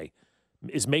guy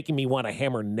is making me want to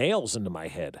hammer nails into my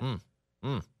head.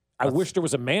 I wish there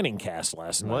was a Manning cast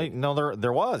last night. No,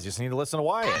 there was. You just need to listen to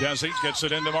Wyatt. Desi gets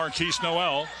it into Marquise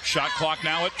Noel. Shot clock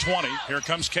now at 20. Here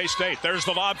comes K-State. There's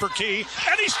the lob for Key,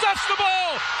 and he stuffs the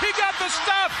ball. He got the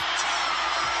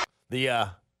stuff.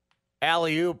 The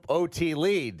alley-oop OT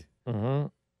lead.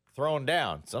 Thrown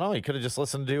down. So, no, you could have just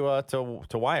listened to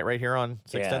Wyatt right here on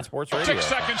 610 Sports Radio. 6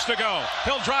 seconds to go.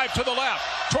 He'll drive to the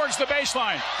left, towards the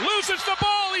baseline. Loses the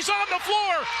ball. He's on the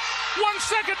floor. 1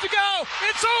 second to go.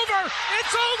 It's over.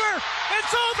 It's over.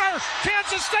 It's over.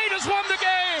 Kansas State has won the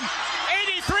game.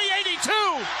 83-82.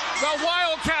 The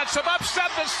Wildcats have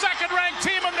upset the second-ranked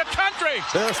team in the country.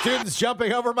 There are students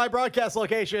jumping over my broadcast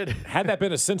location. Had that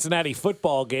been a Cincinnati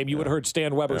football game, you would have heard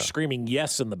Stan Weber screaming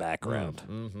yes in the background.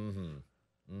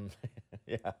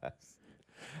 Yes.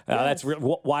 That's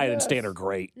Wyatt and Stan are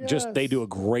great. Just they do a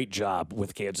great job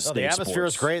with Kansas State. The atmosphere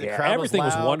was great. The crowd everything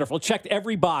was loud. wonderful. Checked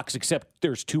every box except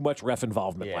there's too much ref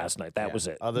involvement last night. That was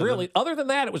it. Other than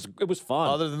that, it was fun.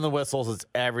 Other than the whistles, it's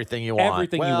everything you want.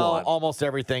 Everything you want. Almost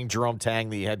everything Jerome Tang,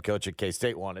 the head coach at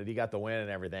K-State, wanted. He got the win and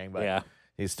everything, but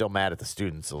he's still mad at the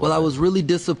students. Well, I was really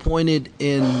disappointed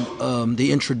in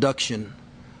the introduction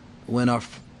when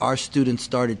our students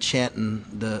started chanting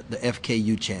the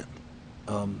FKU chant.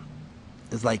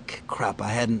 it's like crap. I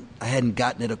hadn't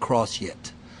gotten it across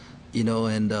yet,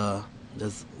 and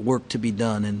there's work to be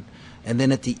done. And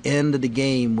then at the end of the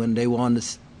game, when they were on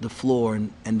the floor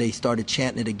and they started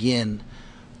chanting it again,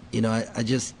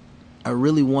 I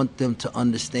really want them to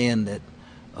understand that,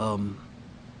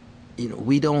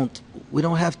 we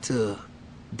don't have to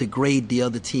degrade the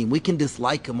other team. We can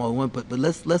dislike them or but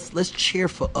let's cheer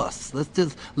for us. Let's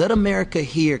just let America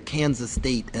hear Kansas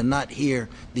State and not hear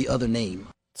the other name.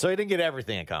 So he didn't get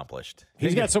everything accomplished.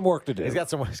 He's got some work to do. He's got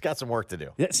some work to do.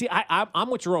 Yeah, see, I'm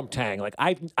with Jerome Tang. Like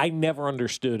I never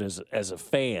understood as a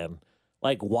fan,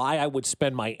 like why I would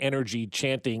spend my energy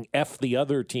chanting F the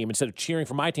other team instead of cheering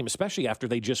for my team, especially after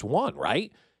they just won,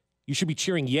 right? You should be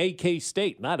cheering yay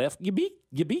K-State, not F. You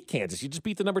beat Kansas. You just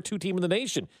beat the number 2 team in the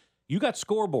nation. You got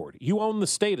scoreboard. You own the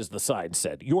state, as the sign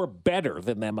said. You're better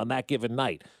than them on that given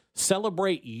night.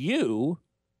 Celebrate you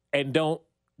and don't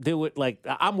do it like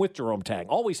I'm with Jerome Tang.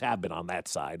 Always have been on that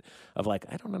side of like,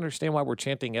 I don't understand why we're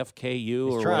chanting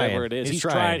FKU or whatever it is. He's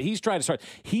trying to start.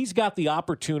 He's got the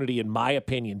opportunity, in my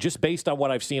opinion, just based on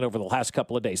what I've seen over the last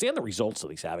couple of days and the results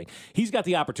that he's having, he's got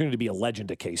the opportunity to be a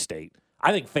legend at K-State.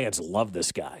 I think fans love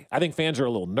this guy. I think fans are a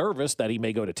little nervous that he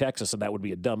may go to Texas, and that would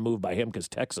be a dumb move by him because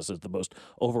Texas is the most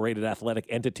overrated athletic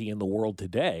entity in the world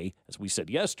today, as we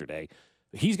said yesterday.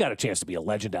 He's got a chance to be a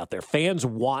legend out there. Fans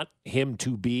want him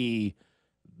to be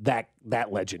that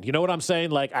legend. You know what I'm saying?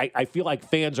 Like, I feel like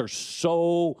fans are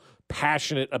so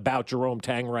passionate about Jerome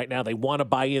Tang right now. They want to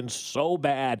buy in so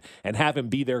bad and have him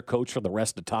be their coach for the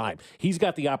rest of the time. He's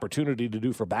got the opportunity to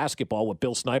do for basketball what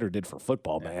Bill Snyder did for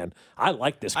football, man. I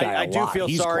like this guy a lot.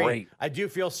 He's great. I do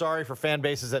feel sorry for fan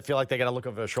bases that feel like they got to look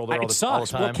over their shoulder all the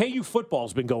sucks. time. Well, KU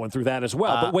football's been going through that as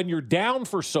well. But when you're down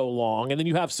for so long and then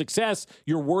you have success,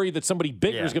 you're worried that somebody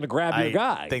bigger is going to grab your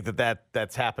guy. I think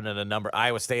that's happened in a number.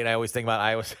 Iowa State, I always think about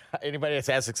Iowa. Anybody that's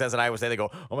had success at Iowa State, they go,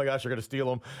 oh my gosh, they're going to steal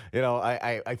them.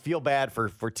 I feel bad for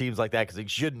teams like that because they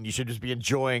shouldn't. You should just be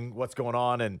enjoying what's going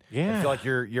on, and I feel like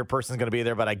your person's going to be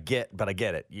there. But I get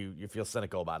it. You feel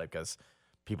cynical about it because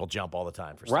people jump all the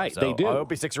time for stuff. Right, so they do. I hope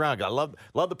he sticks around. I love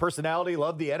the personality,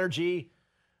 love the energy.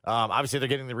 Obviously, they're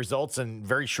getting the results in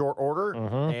very short order,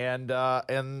 and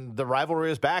the rivalry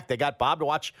is back. They got Bob to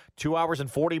watch 2 hours and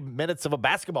 40 minutes of a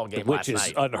basketball game which last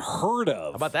is night. Unheard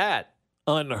of. How about that?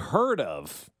 Unheard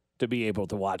of. To be able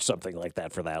to watch something like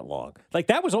that for that long. Like,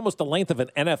 that was almost the length of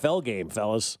an NFL game,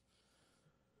 fellas.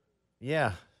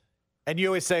 Yeah. And you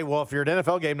always say, well, if you're an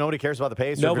NFL game, nobody cares about the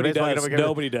pace. Nobody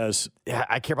does. Yeah,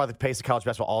 I care about the pace of college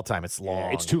basketball all the time. It's long.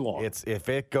 Yeah, it's too long. If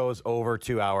it goes over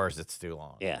 2 hours, it's too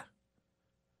long. Yeah.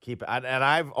 And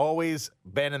I've always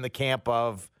been in the camp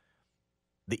of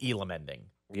the Elam ending.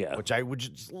 Yeah. Which I would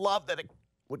just love that it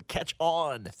would catch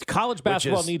on. College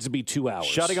basketball needs to be 2 hours.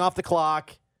 Shutting off the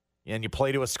clock. And you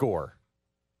play to a score.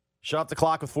 Shut off the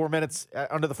clock with 4 minutes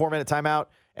under the 4-minute timeout,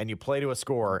 and you play to a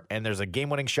score. And there's a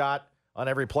game-winning shot on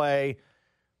every play,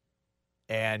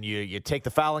 and you take the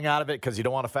fouling out of it because you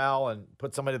don't want to foul and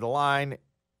put somebody to the line.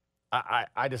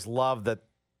 I just love that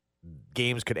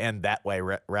games could end that way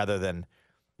rather than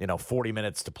 40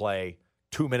 minutes to play,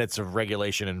 2 minutes of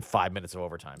regulation and 5 minutes of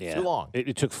overtime. It's too long.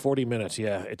 It took 40 minutes.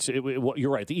 Yeah, you're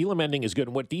right. The Elam ending is good.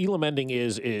 And what the Elam ending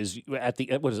is at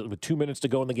the what is it? With 2 minutes to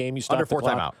go in the game, you stop under the 4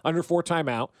 clock. timeout. Under 4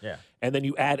 timeout. Yeah, and then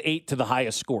you add 8 to the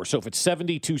highest score. So if it's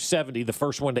 70-70, the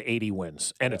first one to 80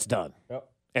 wins, and it's done. Yep.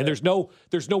 And there's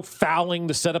no fouling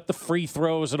to set up the free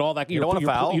throws and all that. You don't want to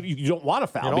foul. You don't want to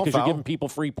foul because you're giving people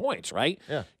free points, right?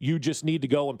 Yeah. You just need to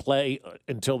go and play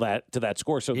until that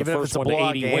score. So even the first if it's one a to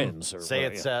 80 game, wins. Say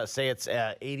it's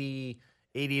 80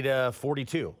 to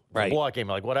 42. It's right. a blowout game,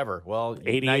 like whatever. Well,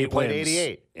 88 now you played wins.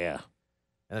 88. Yeah. And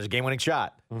there's a game-winning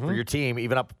shot for your team,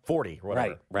 even up 40 or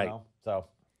whatever. Right. So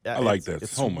I like that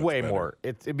it's so much way better. more.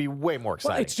 It'd be way more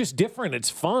exciting. Well, it's just different. It's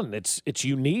fun. It's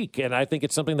unique, and I think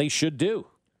it's something they should do.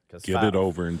 Get it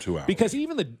over in 2 hours. Because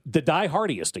even the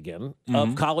die-hardiest, again,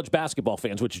 of college basketball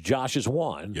fans, which Josh is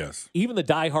one, yes, even the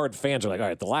die-hard fans are like, all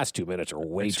right, the last 2 minutes are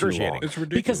way too long. It's ridiculous.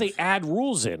 Because they add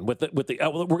rules in with the we're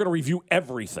going to review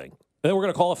everything. Then we're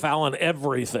going to call a foul on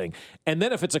everything. And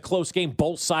then if it's a close game,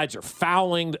 both sides are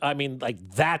fouling. I mean, like,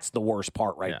 that's the worst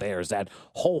part there is that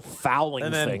whole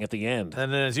fouling thing at the end.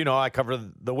 And then, as you know, I cover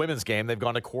the women's game. They've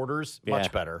gone to quarters.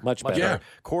 Much better. Much better. Yeah.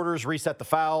 Quarters reset the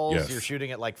fouls. Yes. You're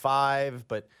shooting at like 5,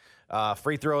 but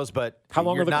free throws. But how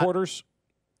long are the quarters?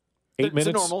 8 minutes?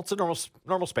 It's a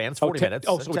normal span. It's 40 minutes.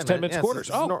 Oh, so it's 10 minutes quarters.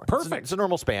 Perfect. It's a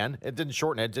normal span. It didn't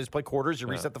shorten it. Just play quarters. You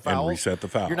reset the fouls. And reset the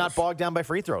fouls. You're not bogged down by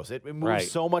free throws. It moves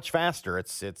so much faster.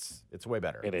 It's way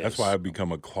better. It is. That's why I've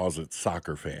become a closet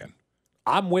soccer fan.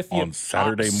 I'm with you. On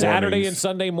Saturday mornings. Saturday and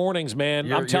Sunday mornings,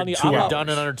 man. I'm telling you, you're done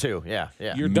in under 2. Yeah.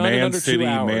 You're done in under 2 City,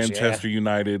 hours. Manchester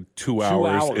United, 2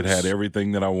 hours. It had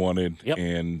everything that I wanted,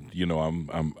 and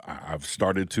I've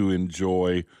started to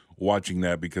enjoy watching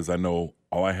that because I know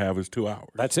all I have is 2 hours.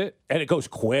 That's it. And it goes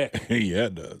quick. Yeah,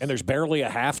 it does. And there's barely a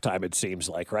halftime, it seems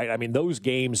like, right? I mean, those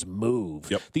games move.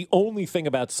 Yep. The only thing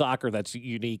about soccer that's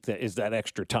unique is that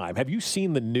extra time. Have you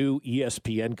seen the new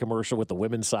ESPN commercial with the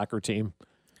women's soccer team?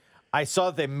 I saw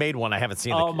that they made one. I haven't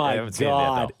seen it. Oh, my God. It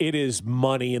yet, it is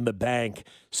money in the bank.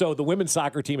 So the women's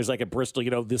soccer team is like at Bristol,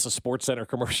 this is a Sports Center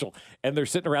commercial, and they're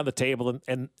sitting around the table,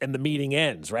 and the meeting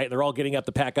ends, right? They're all getting up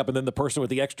to pack up, and then the person with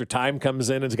the extra time comes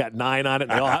in and has got 9 on it,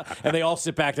 and they all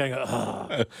sit back and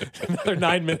go, another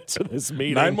 9 minutes of this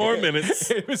meeting. 9 more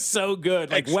minutes. It was so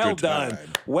good. Like, Extra well time. done.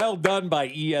 Well done by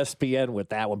ESPN with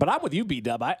that one. But I'm with you,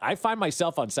 B-Dub. I find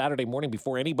myself on Saturday morning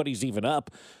before anybody's even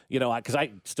up, because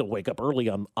I still wake up early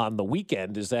on the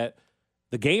weekend, is that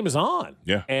the game is on.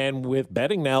 Yeah. And with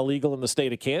betting now legal in the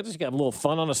state of Kansas, you can have a little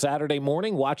fun on a Saturday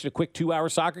morning, watching a quick 2-hour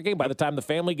soccer game. By the time the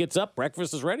family gets up,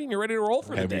 breakfast is ready, and you're ready to roll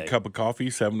for the day. Have your cup of coffee,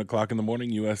 7 o'clock in the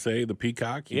morning, USA, the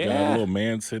Peacock. You got a little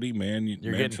Man City, You're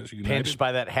Manchester getting United. pinched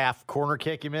by that half corner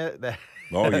kick you made.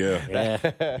 Oh, yeah.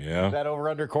 Yeah. That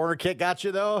over-under corner kick got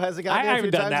you, though? Has it got you I a few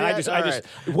haven't done times that. yet?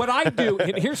 What I do,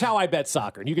 and here's how I bet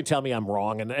soccer, and you can tell me I'm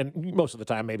wrong, and most of the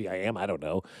time maybe I am, I don't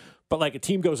know. But like a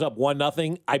team goes up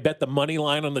 1-0, I bet the money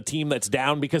line on the team that's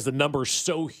down because the number's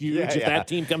so huge. If that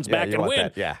team comes back and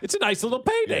wins, it's a nice little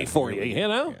payday for you.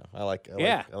 Yeah, I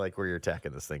like where you're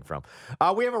attacking this thing from.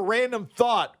 We have a random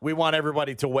thought we want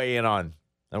everybody to weigh in on,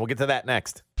 and we'll get to that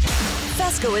next.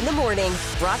 Fesco in the Morning,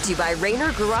 brought to you by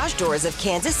Rainer Garage Doors of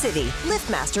Kansas City.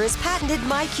 LiftMaster has patented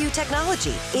MyQ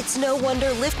technology. It's no wonder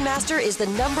LiftMaster is the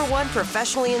 #1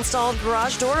 professionally installed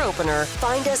garage door opener.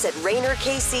 Find us at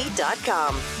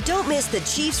RainerKC.com. Don't miss the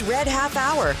Chiefs Red Half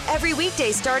Hour every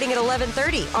weekday starting at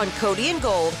 11:30 on Cody and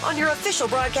Gold on your official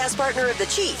broadcast partner of the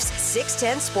Chiefs,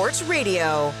 610 Sports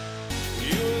Radio.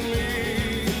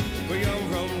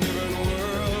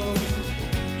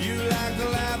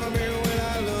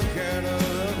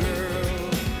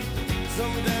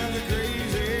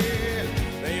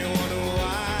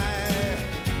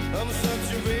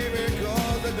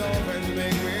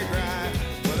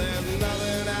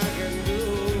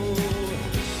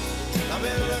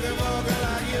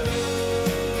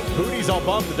 Hootie's all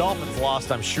bummed the Dolphins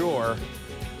lost, I'm sure.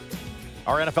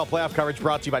 Our NFL playoff coverage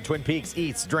brought to you by Twin Peaks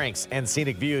Eats, Drinks, and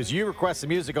Scenic Views. You request the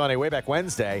music on a Way Back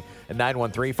Wednesday at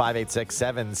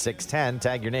 913-586-7610.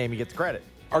 Tag your name, you get the credit.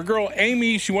 Our girl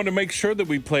Amy, she wanted to make sure that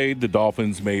we played The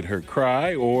Dolphins Made Her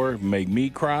Cry, or Make Me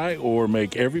Cry, or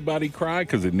Make Everybody Cry,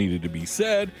 because it needed to be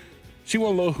said. She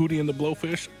want a little Hootie and the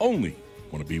Blowfish only.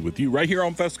 Want to be with you right here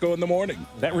on Fesco in the Morning.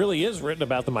 That really is written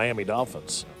about the Miami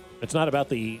Dolphins. It's not about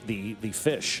the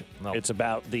fish. No. It's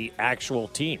about the actual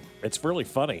team. It's really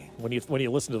funny when you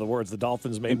listen to the words. The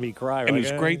Dolphins made me cry. And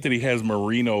it's great that he has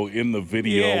Marino in the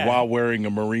video while wearing a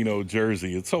Marino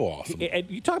jersey. It's so awesome. And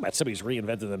you talk about somebody who's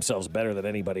reinvented themselves better than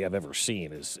anybody I've ever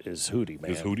seen is Hootie, man.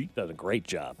 Is Hootie? Done a great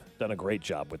job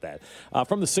with that.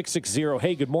 From the 660,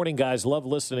 hey, good morning, guys. Love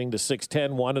listening to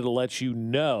 610. Wanted to let you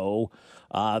know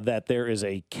that there is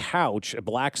a couch, a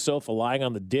black sofa lying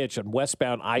on the ditch on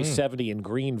westbound I-70 in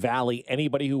Green Valley.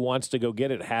 Anybody who wants to go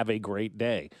get it, have a great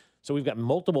day. So we've got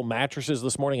multiple mattresses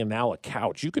this morning and now a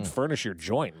couch. You could furnish your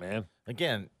joint, man.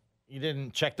 Again, you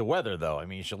didn't check the weather, though. I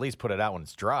mean, you should at least put it out when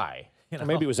it's dry. Or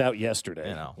maybe it was out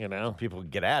yesterday. You know, people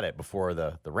could get at it before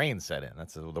the rain set in.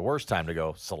 That's the worst time to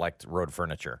go select road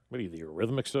furniture. What are you, the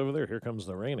Eurythmics over there? Here comes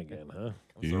the rain again, huh?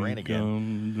 Comes the rain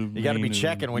again. You got to be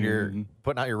checking when you're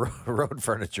putting out your road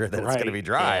furniture that it's going to be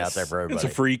dry out there for everybody.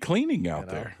 It's a free cleaning out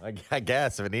there. I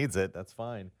guess if it needs it, that's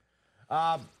fine.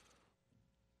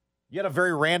 You had a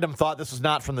very random thought. This was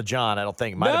not from the John, I don't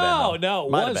think. It might have been. No, it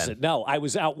wasn't. No, I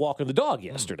was out walking the dog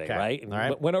yesterday, Okay. right? And All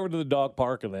right. went over to the dog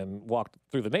park and then walked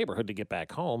through the neighborhood to get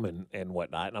back home and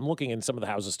whatnot. And I'm looking, and some of the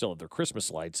houses still have their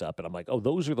Christmas lights up. And I'm like, oh,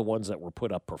 those are the ones that were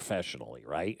put up professionally,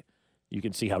 right? You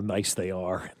can see how nice they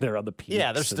are. They're on the peaks.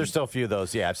 Yeah, there's still a few of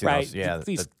those. Yeah, I've seen those. Yeah,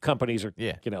 These companies are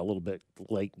a little bit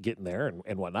late getting there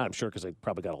and whatnot. I'm sure because they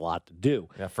probably got a lot to do.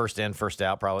 Yeah, first in, first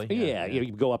out, probably. Yeah,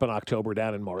 you go up in October,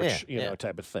 down in March, you know,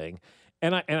 type of thing.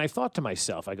 And I thought to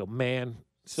myself, I go, man,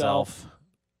 self.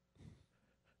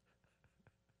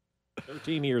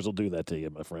 13 years will do that to you,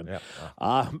 my friend.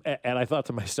 Yeah. And I thought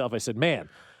to myself, I said, man,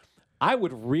 I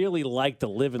would really like to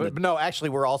live in But no,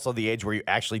 actually, we're also the age where you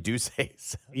actually do say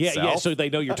self. Yeah, so they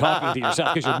know you're talking to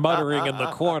yourself because you're muttering in the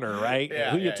corner, right?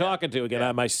 Who you talking to? Again,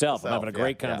 I'm myself. I'm having a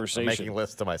great conversation. I'm making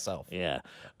lists to myself. Yeah.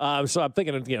 So I'm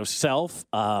thinking of, self.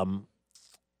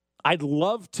 I'd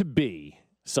love to be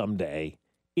someday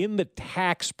in the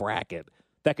tax bracket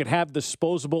that could have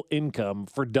disposable income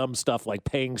for dumb stuff like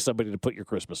paying somebody to put your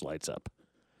Christmas lights up.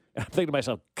 And I'm thinking to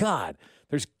myself,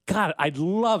 I'd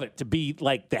love it to be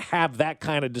like to have that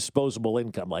kind of disposable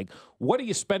income. Like, what are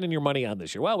you spending your money on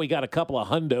this year? Well, we got a couple of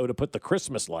hundo to put the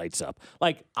Christmas lights up.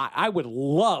 Like, I would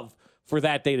love for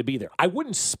that day to be there. I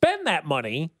wouldn't spend that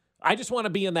money. I just want to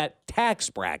be in that tax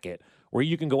bracket where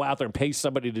you can go out there and pay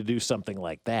somebody to do something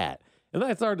like that. And then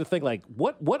I started to think, like,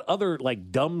 what other,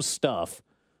 like, dumb stuff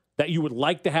that you would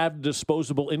like to have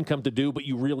disposable income to do, but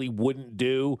you really wouldn't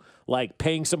do, like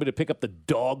paying somebody to pick up the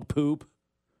dog poop.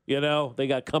 You know, they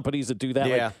got companies that do that.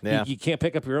 Yeah, like, you can't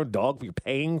pick up your own dog, but you're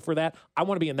paying for that. I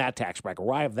want to be in that tax bracket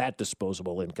where I have that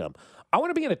disposable income. I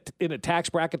want to be in a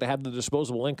tax bracket to have the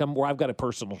disposable income where I've got a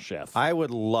personal chef. I would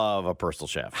love a personal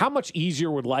chef. How much easier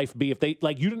would life be if they,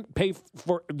 like, you didn't pay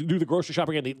for do the grocery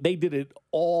shopping and they did it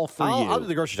all for you? I'll do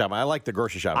the grocery shopping. I like the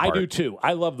grocery shopping part. I do too.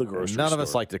 I love the grocery store. None of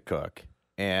us like to cook.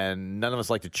 And none of us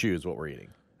like to choose what we're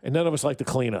eating. And none of us like to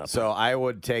clean up. So I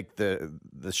would take the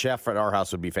chef at our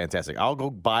house would be fantastic. I'll go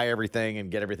buy everything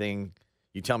and get everything.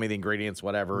 You tell me the ingredients,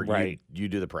 whatever. Right. You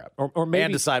do the prep. Or maybe,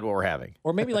 and decide what we're having.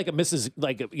 Or maybe like a Mrs.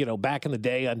 Like, you know, back in the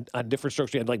day on different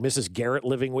strokes, you had like Mrs. Garrett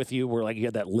living with you where like you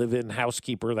had that live-in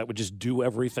housekeeper that would just do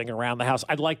everything around the house.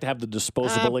 I'd like to have the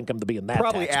disposable income to be in that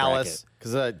probably tax Alice.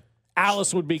 Because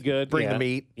Alice would be good. Bring the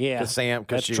meat. Yeah. To Sam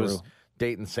because she true. was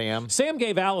dating Sam. Sam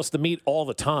gave Alice the meat all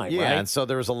the time, yeah, right? and so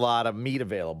there was a lot of meat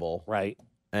available. Right.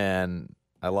 And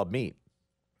I love meat.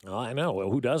 Oh, I know. Well,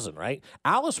 who doesn't, right?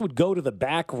 Alice would go to the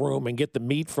back room and get the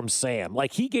meat from Sam.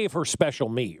 Like, he gave her special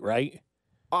meat, right?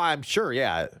 Oh, I'm sure,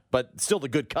 yeah. But still the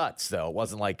good cuts, though. It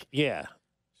wasn't like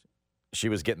she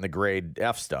was getting the grade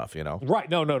F stuff, you know?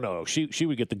 Right. No. She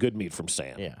would get the good meat from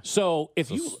Sam. Yeah. So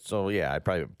if I'd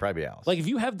probably be Alice. Like, if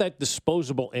you have that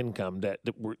disposable income to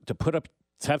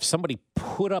have somebody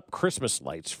put up Christmas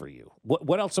lights for you.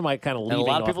 What else am I kind of leaving off? And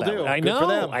a lot of people do. I Good know. for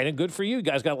them. I know. Good for you. You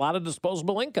guys got a lot of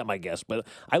disposable income, I guess. But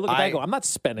I look at that and go, I'm not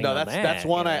spending on that. That's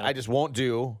one you know? I just won't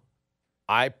do.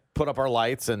 I put up our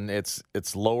lights, and it's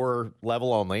lower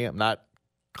level only. I'm not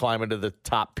climbing to the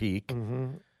top peak.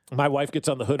 Mm-hmm. My wife gets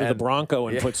on the hood of the Bronco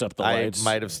and puts up the lights. I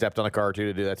might have stepped on a car or two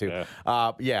to do that too.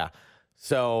 Yeah.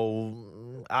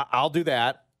 So I'll do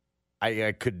that.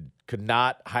 I could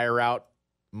not hire out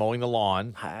mowing the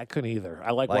lawn. I couldn't either.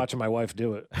 I like watching my wife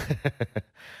do it.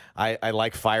 I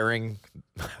like firing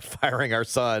our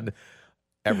son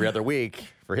every other week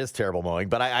for his terrible mowing.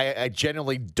 But I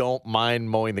genuinely don't mind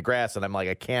mowing the grass, and I'm like,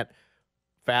 I can't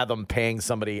fathom paying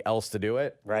somebody else to do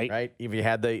it. Right. If you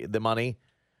had the money.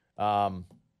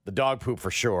 The dog poop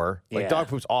for sure. Like, dog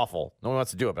poop's awful. No one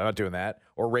wants to do it, but I'm not doing that.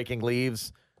 Or raking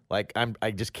leaves. Like,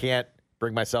 I just can't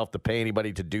bring myself to pay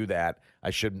anybody to do that.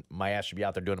 My ass should be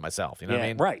out there doing it myself. You know what I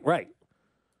mean? Right.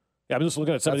 Yeah, I'm just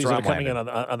looking at some of these that are coming in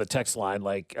landing. on the text line,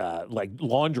 like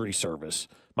laundry service.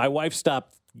 My wife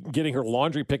stopped getting her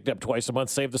laundry picked up twice a month,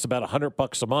 saved us about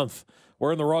 $100 a month.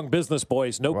 We're in the wrong business,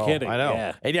 boys. No kidding. I know.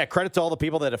 Yeah. And credit to all the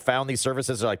people that have found these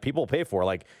services. They're like, people will pay for.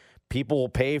 Like, people will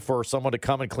pay for someone to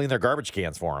come and clean their garbage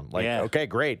cans for them. Like, okay,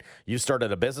 great. You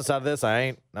started a business out of this.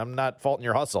 I'm not faulting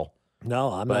your hustle. No,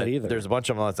 I'm not either. There's a bunch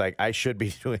of them that's like, I should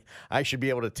be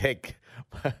able to take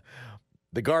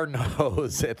the garden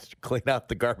hose and clean out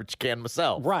the garbage can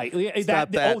myself. Right. It's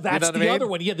That's you know the other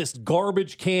one. Yeah, this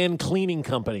garbage can cleaning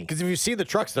company. Because if you see the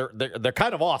trucks, they're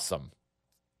kind of awesome.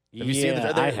 Have you seen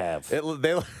the, I have. It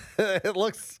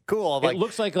looks cool. It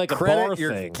looks like a credit, bar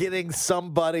you're thing. getting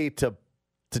somebody to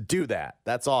do that.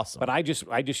 That's awesome. But I just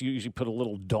usually put a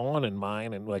little Dawn in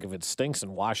mine, and like if it stinks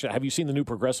and wash it. Have you seen the new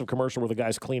Progressive commercial where the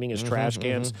guy's cleaning his trash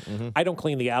cans? I don't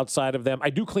clean the outside of them. I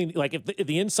do clean, like if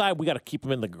the inside, we got to keep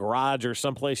them in the garage or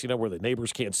someplace, where the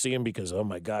neighbors can't see them because, oh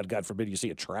my God forbid you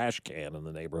see a trash can in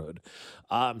the neighborhood.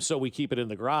 So we keep it in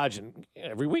the garage, and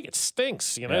every week it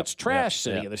stinks. It's trash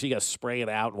city, and so you got to spray it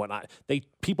out and whatnot.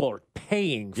 People are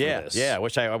paying for this. Yeah, I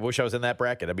wish I was in that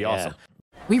bracket. It'd be awesome.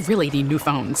 We really need new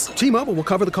phones. T-Mobile will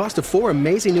cover the cost of 4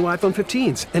 amazing new iPhone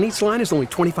 15s, and each line is only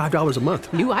 $25 a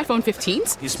month. New iPhone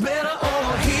 15s? It's better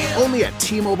over here. Only at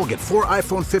T-Mobile, get 4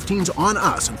 iPhone 15s on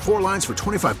us and 4 lines for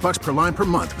 $25 per line per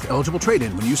month with eligible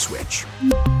trade-in when you switch.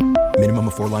 Minimum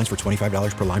of 4 lines for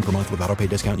 $25 per line per month with auto pay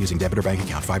discount using debit or bank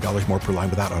account. $5 more per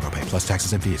line without auto pay, plus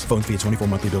taxes and fees. Phone fee at 24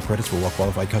 monthly bill credits for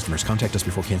well-qualified customers. Contact us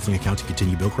before canceling account to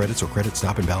continue bill credits or credit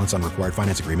stop and balance on required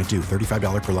finance agreement due.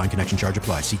 $35 per line connection charge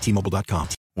applies. See T-Mobile.com.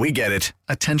 We get it.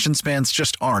 Attention spans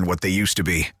just aren't what they used to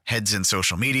be. Heads in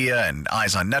social media and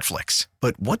eyes on Netflix.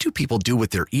 But what do people do with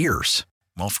their ears?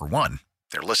 Well, for one,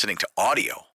 they're listening to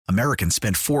audio. Americans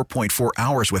spend 4.4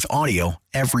 hours with audio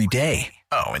every day.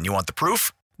 Oh, and you want the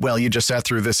proof? Well, you just sat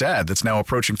through this ad that's now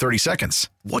approaching 30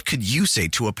 seconds. What could you say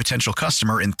to a potential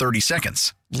customer in 30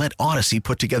 seconds? Let Odyssey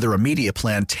put together a media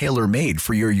plan tailor-made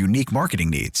for your unique marketing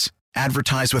needs.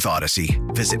 Advertise with Odyssey.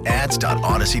 Visit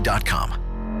ads.odyssey.com.